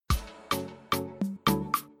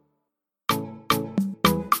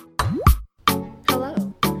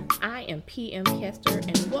am PM Kester,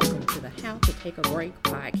 and welcome to the How to Take a Break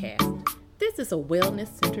podcast. This is a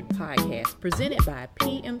wellness-centered podcast presented by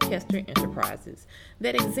PM Kester Enterprises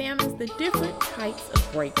that examines the different types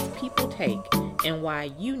of breaks people take and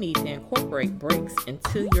why you need to incorporate breaks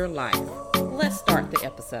into your life. Let's start the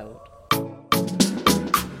episode.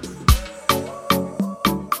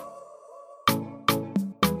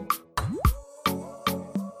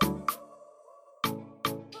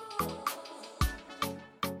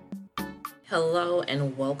 Hello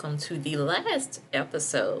and welcome to the last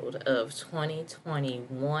episode of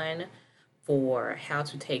 2021 for How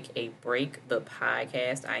to Take a Break, the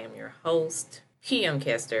podcast. I am your host, PM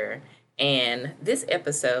Kester, and this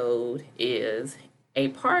episode is a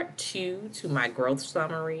part 2 to my growth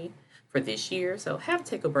summary for this year. So How to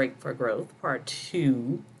Take a Break for Growth, part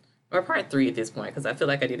 2, or part 3 at this point, because I feel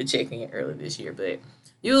like I did a check-in earlier this year, but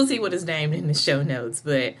you'll see what is named in the show notes.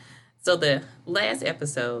 But so the last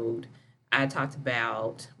episode, I talked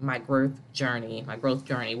about my growth journey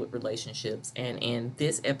with relationships. And in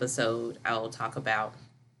this episode, I'll talk about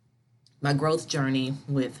my growth journey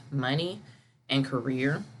with money and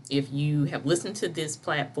career. If you have listened to this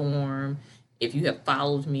platform, if you have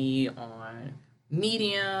followed me on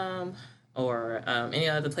Medium or any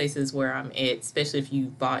other places where I'm at, especially if you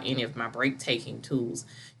bought any of my break-taking tools,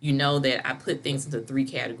 you know that I put things into 3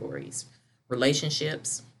 categories: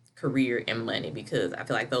 relationships, career, and money, because I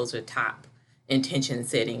feel like those are top intention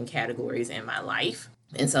setting categories in my life.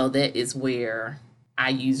 And so that is where I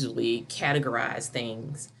usually categorize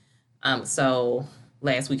things. So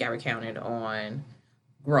last week I recounted on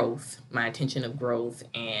growth, my intention of growth,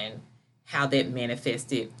 and how that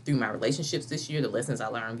manifested through my relationships this year, the lessons I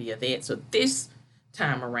learned via that. So this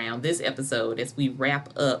time around, this episode, as we wrap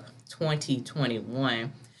up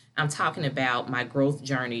 2021, I'm talking about my growth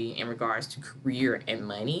journey in regards to career and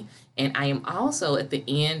money. And I am also at the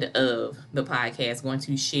end of the podcast going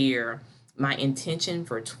to share my intention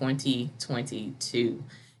for 2022.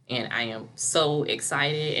 And I am so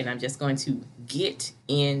excited, and I'm just going to get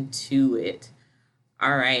into it.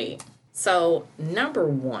 All right. So number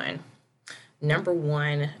one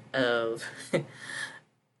of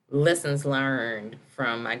lessons learned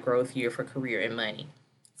from my growth year for career and money: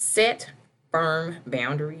 set firm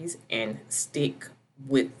boundaries and stick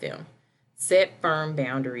with them. Set firm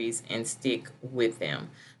boundaries and stick with them.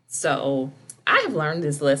 So I have learned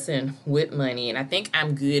this lesson with money, and I think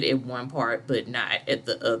I'm good at one part, but not at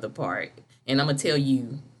the other part. And I'm going to tell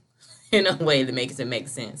you in a way that makes it make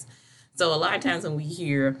sense. So a lot of times when we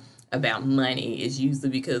hear about money, it's usually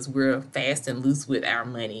because we're fast and loose with our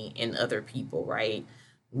money and other people, right?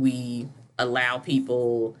 We allow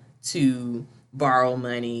people to borrow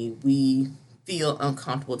money. We feel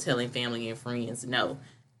uncomfortable telling family and friends no.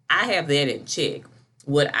 I have that in check.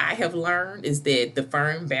 What I have learned is that the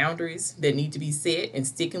firm boundaries that need to be set and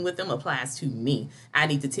sticking with them applies to me. I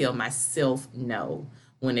need to tell myself no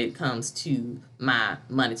when it comes to my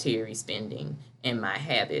monetary spending and my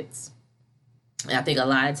habits. And I think a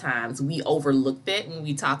lot of times we overlook that when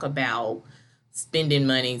we talk about spending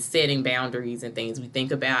money, setting boundaries and things. We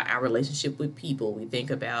think about our relationship with people. We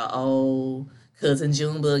think about, cousin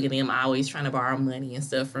Junebug and them always trying to borrow money and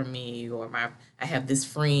stuff from me, or I have this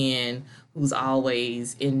friend who's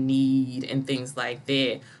always in need and things like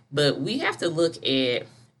that. But we have to look at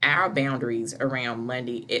our boundaries around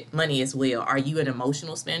money as well. Are you an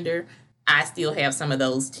emotional spender? I still have some of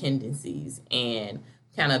those tendencies, and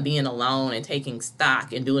kind of being alone and taking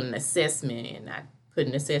stock and doing an assessment, and I put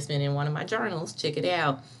an assessment in one of my journals, check it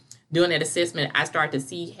out. Doing that assessment, I start to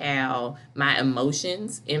see how my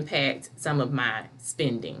emotions impact some of my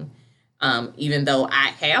spending. Even though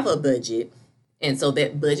I have a budget, and so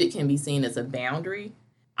that budget can be seen as a boundary,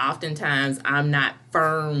 oftentimes I'm not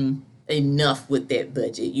firm enough with that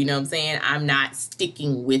budget. You know what I'm saying? I'm not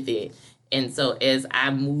sticking with it. And so as I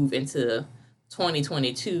move into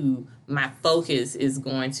 2022, my focus is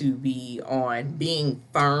going to be on being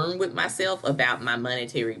firm with myself about my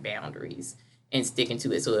monetary boundaries and sticking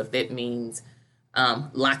to it. So if that means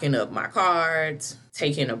locking up my cards,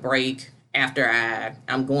 taking a break after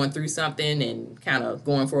I'm going through something and kind of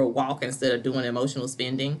going for a walk instead of doing emotional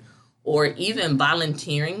spending, or even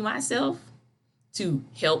volunteering myself to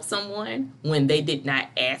help someone when they did not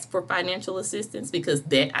ask for financial assistance, because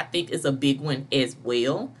that I think is a big one as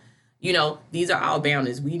well. You know, these are all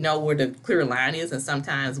boundaries. We know where the clear line is, and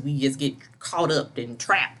sometimes we just get caught up and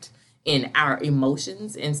trapped in our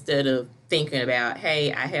emotions instead of thinking about,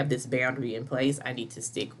 hey, I have this boundary in place. I need to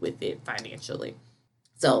stick with it financially.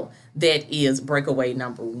 So that is breakaway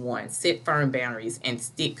number 1. Set firm boundaries and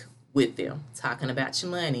stick with them. Talking about your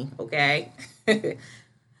money, okay?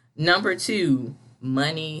 Number 2,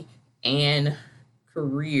 money and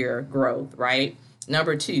career growth, right?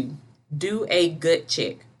 Number 2, do a gut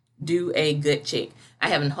check. Do a gut check. I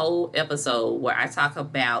have a whole episode where I talk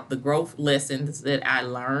about the growth lessons that I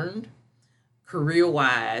learned career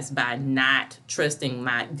wise by not trusting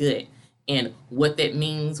my gut and what that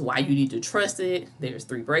means, why you need to trust it. There's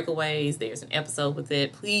 3 breakaways. There's an episode with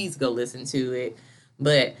it. Please go listen to it.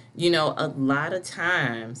 But, a lot of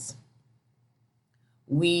times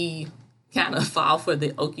we kind of fall for the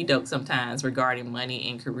okie doke sometimes regarding money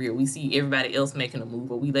and career. We see everybody else making a move,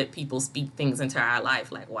 or we let people speak things into our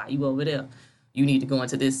life like, why you over there? You need to go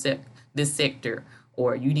into this sector,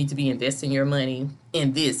 or you need to be investing your money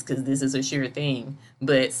in this because this is a sure thing.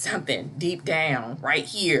 But something deep down right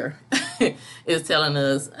here is telling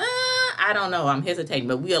us, I don't know, I'm hesitating.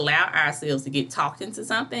 But we allow ourselves to get talked into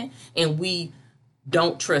something, and we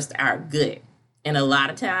don't trust our gut. And a lot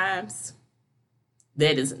of times,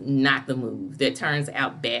 that is not the move. That turns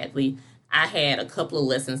out badly. I had a couple of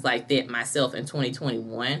lessons like that myself in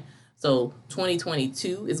 2021. So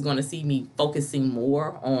 2022 is going to see me focusing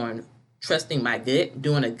more on trusting my gut,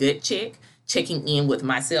 doing a gut check, checking in with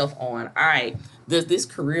myself on, all right, does this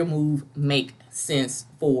career move make sense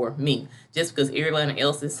for me? Just because everyone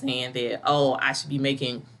else is saying that, oh, I should be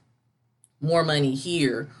making more money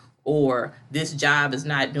here, or this job is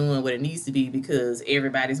not doing what it needs to be because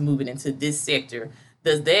everybody's moving into this sector.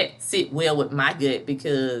 Does that sit well with my gut?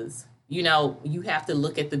 Because, you have to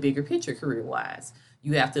look at the bigger picture career wise.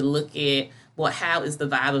 You have to look at, well, how is the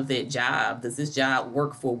vibe of that job? Does this job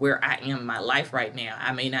work for where I am in my life right now?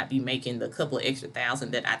 I may not be making the couple of extra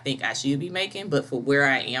thousand that I think I should be making, but for where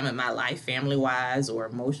I am in my life, family wise or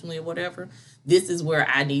emotionally or whatever, this is where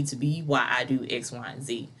I need to be while I do X, Y, and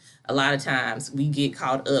Z. A lot of times we get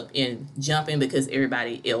caught up in jumping because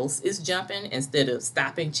everybody else is jumping instead of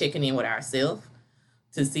stopping, checking in with ourselves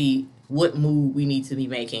to see what move we need to be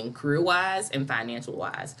making career-wise and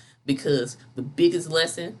financial-wise. Because the biggest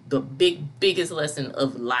lesson, biggest lesson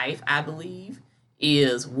of life, I believe,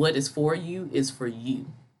 is what is for you is for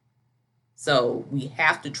you. So we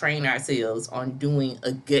have to train ourselves on doing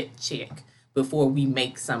a gut check before we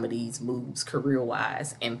make some of these moves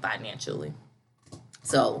career-wise and financially.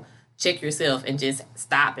 So check yourself and just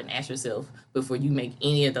stop and ask yourself before you make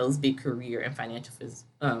any of those big career and financial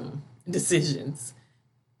decisions.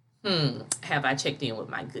 Have I checked in with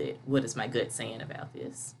my gut? What is my gut saying about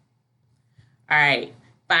this? All right,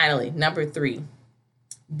 finally, number 3,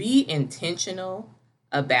 be intentional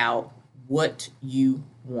about what you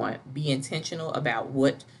want. Be intentional about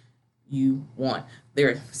what you want. There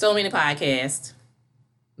are so many podcasts.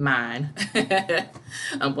 Mine.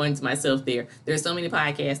 I'm pointing to myself there. There's so many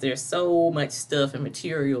podcasts. There's so much stuff and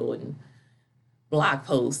material and blog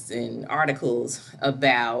posts and articles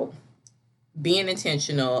about being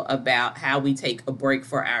intentional about how we take a break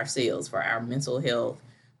for ourselves, for our mental health,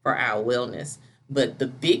 for our wellness. But the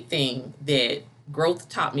big thing that growth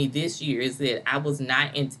taught me this year is that I was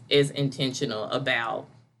not as intentional about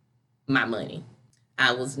my money.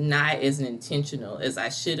 I was not as intentional as I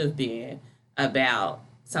should have been about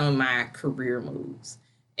some of my career moves.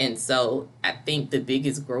 And so I think the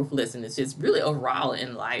biggest growth lesson is just really overall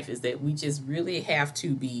in life is that we just really have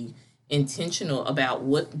to be intentional about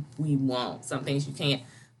what we want. Some things you can't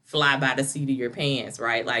fly by the seat of your pants,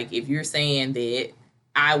 right? Like if you're saying that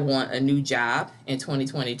I want a new job in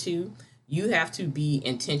 2022, you have to be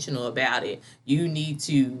intentional about it. You need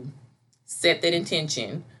to set that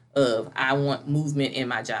intention of I want movement in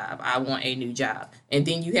my job. I want a new job. And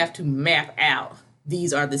then you have to map out,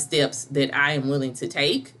 these are the steps that I am willing to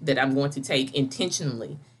take, that I'm going to take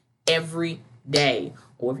intentionally every day.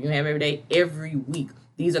 Or if you have every day, every week.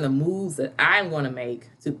 These are the moves that I'm going to make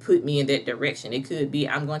to put me in that direction. It could be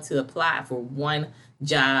I'm going to apply for one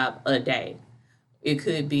job a day. It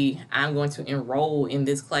could be I'm going to enroll in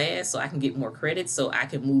this class so I can get more credits so I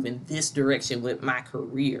can move in this direction with my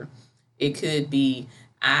career. It could be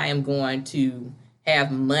I am going to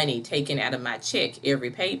have money taken out of my check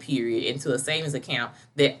every pay period into a savings account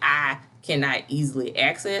that I cannot easily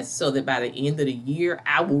access so that by the end of the year,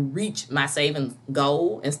 I will reach my savings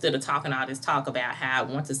goal. Instead of talking all this talk about how I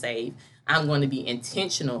want to save, I'm going to be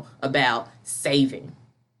intentional about saving.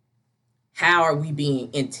 How are we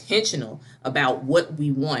being intentional about what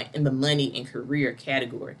we want in the money and career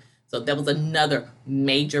category? So that was another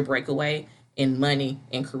major breakaway in money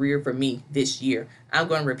and career for me this year. I'm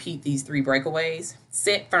going to repeat these 3 breakaways.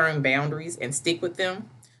 Set firm boundaries and stick with them.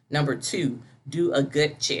 Number 2, do a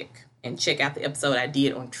gut check and check out the episode I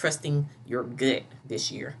did on trusting your gut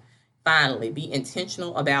this year. Finally, be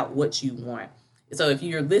intentional about what you want. So if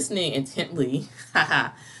you're listening intently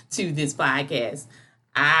to this podcast,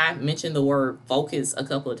 I mentioned the word focus a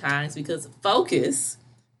couple of times because focus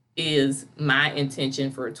is my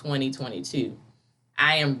intention for 2022.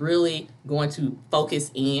 I am really going to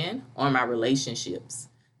focus in on my relationships,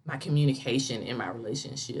 my communication in my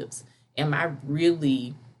relationships. Am I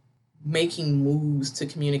really making moves to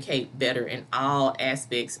communicate better in all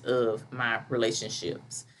aspects of my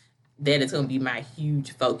relationships? That is going to be my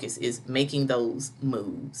huge focus, is making those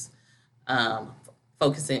moves. Um,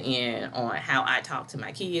 Focusing in on how I talk to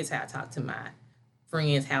my kids, how I talk to my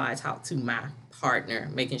friends, how I talk to my partner,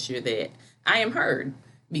 making sure that I am heard.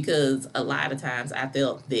 Because a lot of times I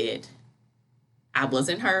felt that I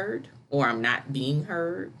wasn't heard or I'm not being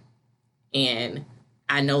heard. And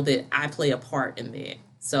I know that I play a part in that.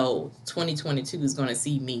 So 2022 is going to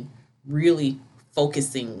see me really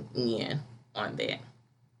focusing in on that.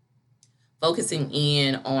 Focusing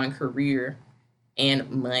in on career and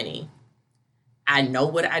money. I know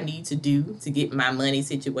what I need to do to get my money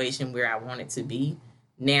situation where I want it to be.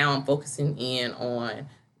 Now I'm focusing in on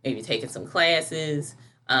maybe taking some classes.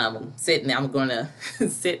 I'm going to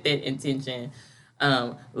set that intention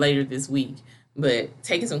later this week. But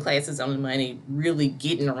taking some classes on the money, really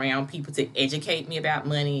getting around people to educate me about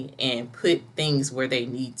money and put things where they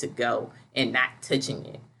need to go and not touching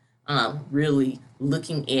it. Really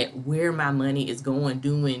looking at where my money is going,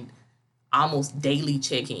 doing almost daily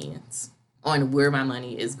check-ins on where my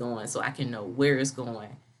money is going so I can know where it's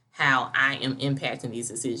going, how I am impacting these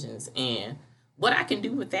decisions, and what I can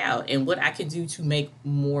do without and what I can do to make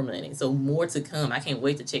more money. So more to come. I can't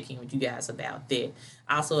wait to check in with you guys about that.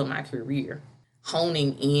 Also in my career,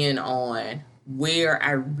 honing in on where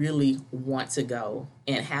I really want to go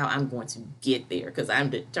and how I'm going to get there, because I'm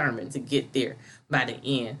determined to get there by the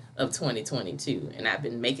end of 2022. And I've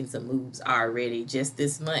been making some moves already just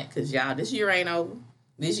this month, because y'all, this year ain't over.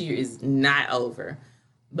 This year is not over,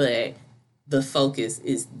 but the focus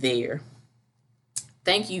is there.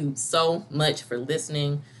 Thank you so much for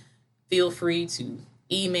listening. Feel free to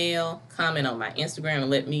email, comment on my Instagram,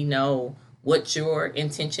 and let me know what your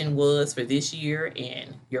intention was for this year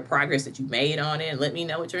and your progress that you made on it. And let me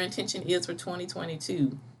know what your intention is for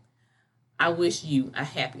 2022. I wish you a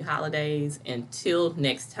happy holidays. Until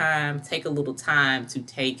next time, take a little time to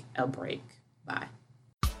take a break. Bye.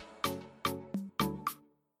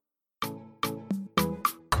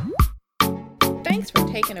 Thanks for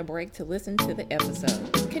taking a break to listen to the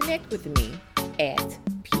episode. Connect with me at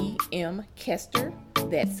PM Kester,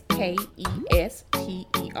 that's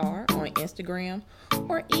KESTER on Instagram,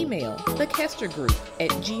 or email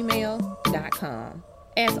thekestergroup@gmail.com.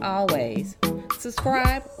 As always,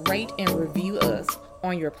 subscribe, rate, and review us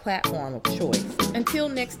on your platform of choice. Until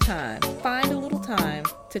next time, find a little time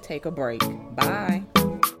to take a break. Bye.